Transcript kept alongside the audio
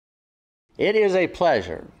It is a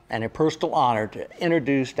pleasure and a personal honor to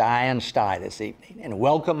introduce Dian Stai this evening and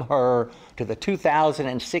welcome her to the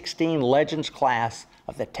 2016 Legends class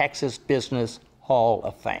of the Texas Business Hall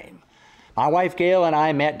of Fame. My wife Gail and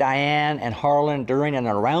I met Dian and Harlan during an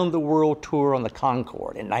around-the-world tour on the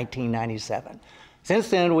Concorde in 1997. Since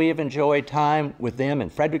then, we have enjoyed time with them in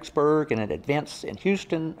Fredericksburg and at events in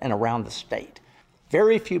Houston and around the state.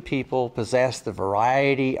 Very few people possess the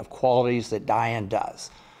variety of qualities that Dian does.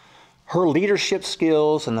 Her leadership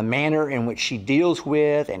skills and the manner in which she deals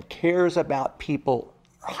with and cares about people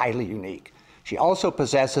are highly unique. She also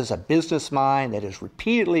possesses a business mind that has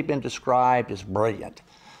repeatedly been described as brilliant.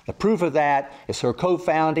 The proof of that is her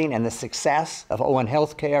co-founding and the success of Owen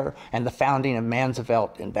Healthcare and the founding of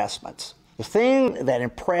Mansvelt Investments. The thing that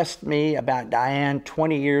impressed me about Dian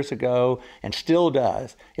 20 years ago and still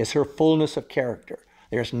does is her fullness of character.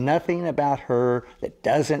 There's nothing about her that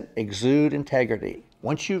doesn't exude integrity.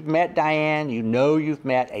 Once you've met Dian, you know you've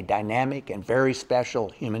met a dynamic and very special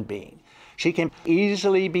human being. She can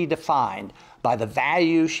easily be defined by the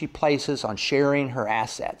value she places on sharing her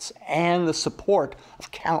assets and the support of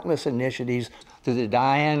countless initiatives through the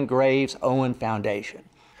Dian Graves Owen Foundation.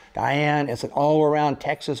 Dian is an all-around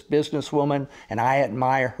Texas businesswoman, and I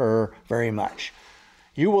admire her very much.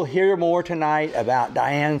 You will hear more tonight about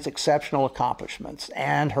Dian's exceptional accomplishments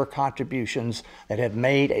and her contributions that have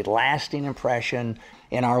made a lasting impression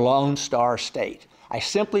in our Lone Star State. I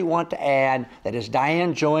simply want to add that as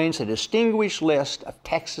Dian joins a distinguished list of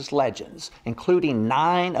Texas legends, including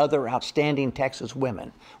 9 other outstanding Texas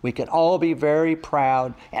women, we can all be very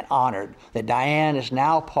proud and honored that Dian is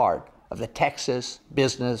now part of the Texas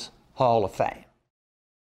Business Hall of Fame.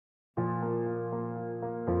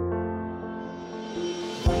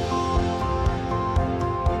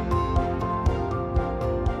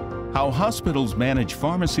 How hospitals manage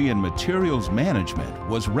pharmacy and materials management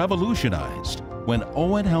was revolutionized when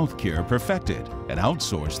Owen Healthcare perfected and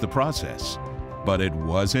outsourced the process. But it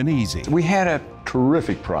wasn't easy. We had a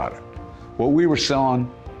terrific product. What we were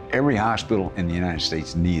selling, every hospital in the United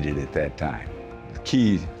States needed at that time. The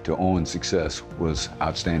key to Owen's success was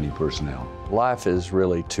outstanding personnel. Life is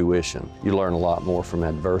really tuition. You learn a lot more from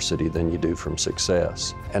adversity than you do from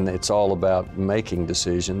success. And it's all about making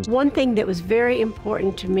decisions. One thing that was very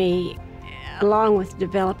important to me, along with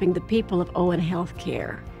developing the people of Owen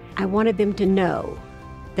Healthcare, I wanted them to know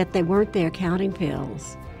that they weren't there counting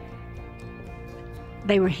pills.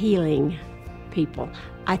 They were healing people.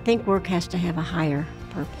 I think work has to have a higher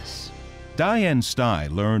purpose. Dian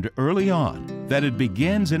Stai learned early on that it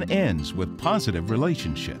begins and ends with positive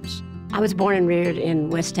relationships. I was born and reared in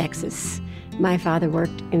West Texas. My father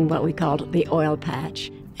worked in what we called the oil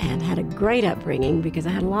patch and had a great upbringing because I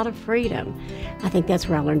had a lot of freedom. I think that's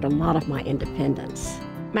where I learned a lot of my independence.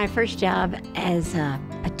 My first job as a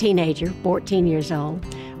teenager, 14 years old,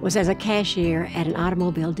 was as a cashier at an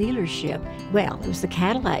automobile dealership. Well, it was the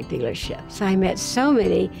Cadillac dealership. So I met so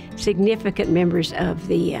many significant members of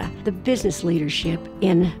the business leadership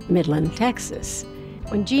in Midland, Texas.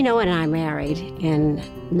 When Gino and I married in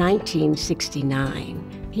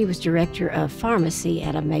 1969, he was director of pharmacy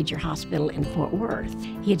at a major hospital in Fort Worth.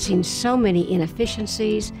 He had seen so many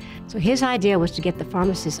inefficiencies, so his idea was to get the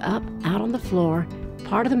pharmacists up, out on the floor,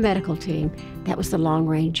 part of the medical team. That was the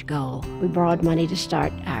long-range goal. We borrowed money to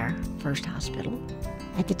start our first hospital.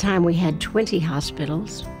 At the time, we had 20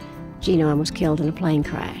 hospitals. Gino was killed in a plane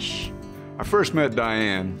crash. I first met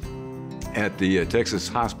Dian at the Texas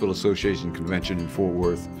Hospital Association convention in Fort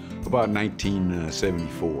Worth about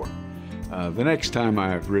 1974. The next time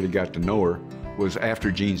I really got to know her was after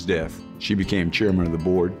Gene's death. She became chairman of the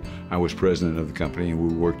board. I was president of the company, and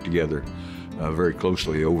we worked together very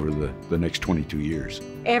closely over the next 22 years.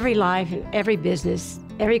 Every life, every business,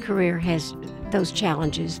 every career has those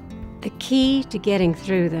challenges. The key to getting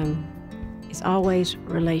through them is always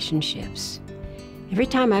relationships. Every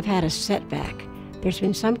time I've had a setback, there's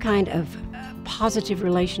been some kind of positive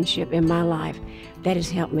relationship in my life that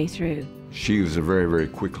has helped me through. She was a very, very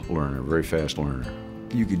quick learner, very fast learner.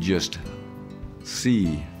 You could just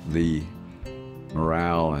see the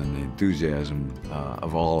morale and the enthusiasm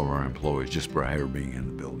of all of our employees just by her being in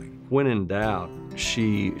the building. When in doubt,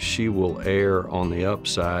 she will err on the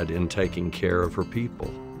upside in taking care of her people.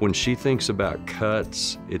 When she thinks about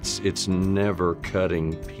cuts, it's never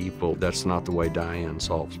cutting people. That's not the way Dian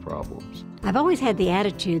solves problems. I've always had the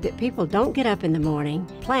attitude that people don't get up in the morning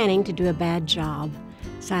planning to do a bad job.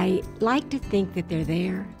 So I like to think that they're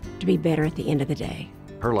there to be better at the end of the day.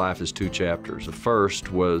 Her life is 2 chapters. The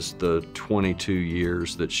first was the 22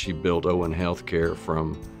 years that she built Owen Healthcare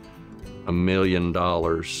from $1 million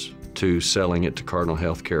to selling it to Cardinal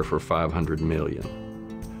Healthcare for $500 million.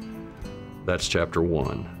 That's chapter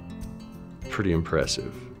 1. Pretty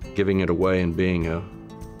impressive. Giving it away and being a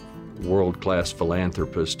world-class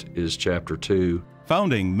philanthropist is chapter 2.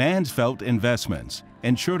 Founding Mansfelt Investments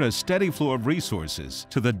ensured a steady flow of resources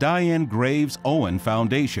to the Dian Graves Owen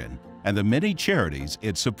Foundation and the many charities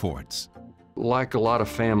it supports. Like a lot of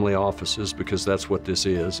family offices, because that's what this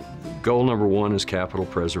is, goal number 1 is capital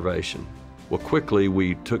preservation. Well, quickly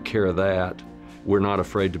we took care of that. We're not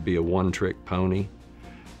afraid to be a one-trick pony,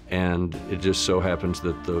 and it just so happens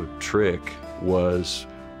that the trick was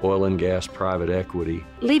oil and gas private equity.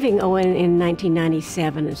 Leaving Owen in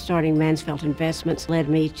 1997 and starting Mansfelt Investments led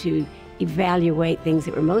me to evaluate things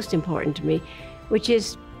that were most important to me, which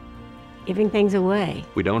is giving things away.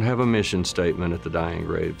 We don't have a mission statement at the Dian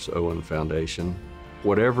Graves Owen Foundation.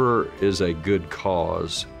 Whatever is a good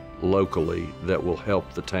cause locally that will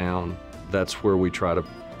help the town, that's where we try to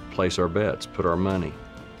place our bets, put our money,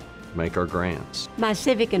 make our grants. My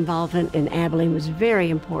civic involvement in Abilene was very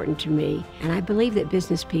important to me, and I believe that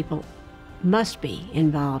business people must be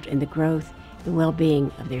involved in the growth, the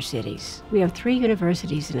well-being of their cities. We have 3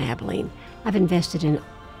 universities in Abilene. I've invested in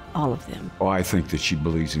all of them. Oh, I think that she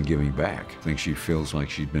believes in giving back. I think she feels like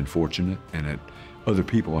she's been fortunate and that other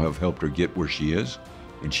people have helped her get where she is,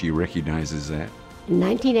 and she recognizes that. In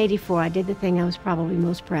 1984, I did the thing I was probably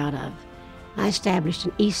most proud of. I established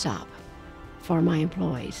an ESOP for my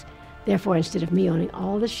employees. Therefore, instead of me owning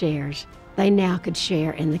all the shares, they now could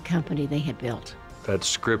share in the company they had built. That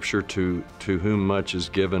scripture, to whom much is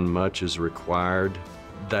given, much is required,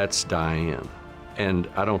 that's Dian. And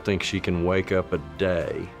I don't think she can wake up a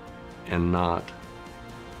day and not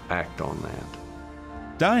act on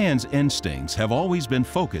that. Dian's instincts have always been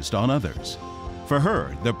focused on others. For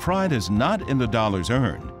her, the pride is not in the dollars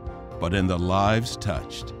earned, but in the lives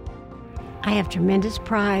touched. I have tremendous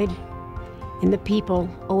pride in the people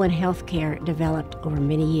Owen Healthcare developed over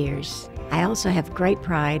many years. I also have great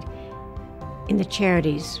pride in the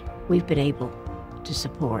charities we've been able to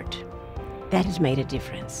support. That has made a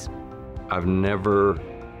difference. I've never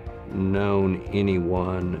known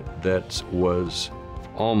anyone that was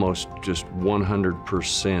almost just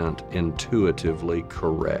 100% intuitively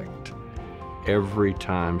correct every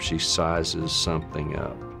time she sizes something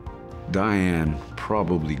up. Dian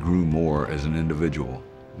probably grew more as an individual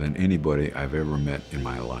than anybody I've ever met in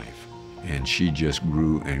my life. And she just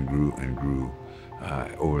grew and grew and grew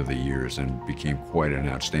over the years and became quite an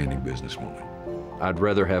outstanding businesswoman. I'd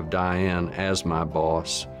rather have Dian as my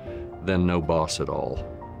boss than no boss at all.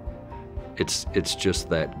 It's just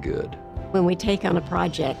that good. When we take on a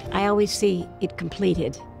project, I always see it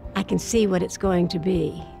completed. I can see what it's going to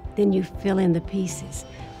be. Then you fill in the pieces,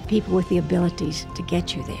 people with the abilities to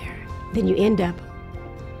get you there. Then you end up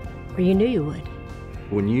where you knew you would.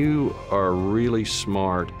 When you are really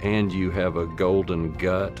smart and you have a golden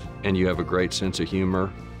gut and you have a great sense of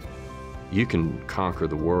humor, you can conquer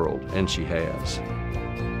the world, and she has.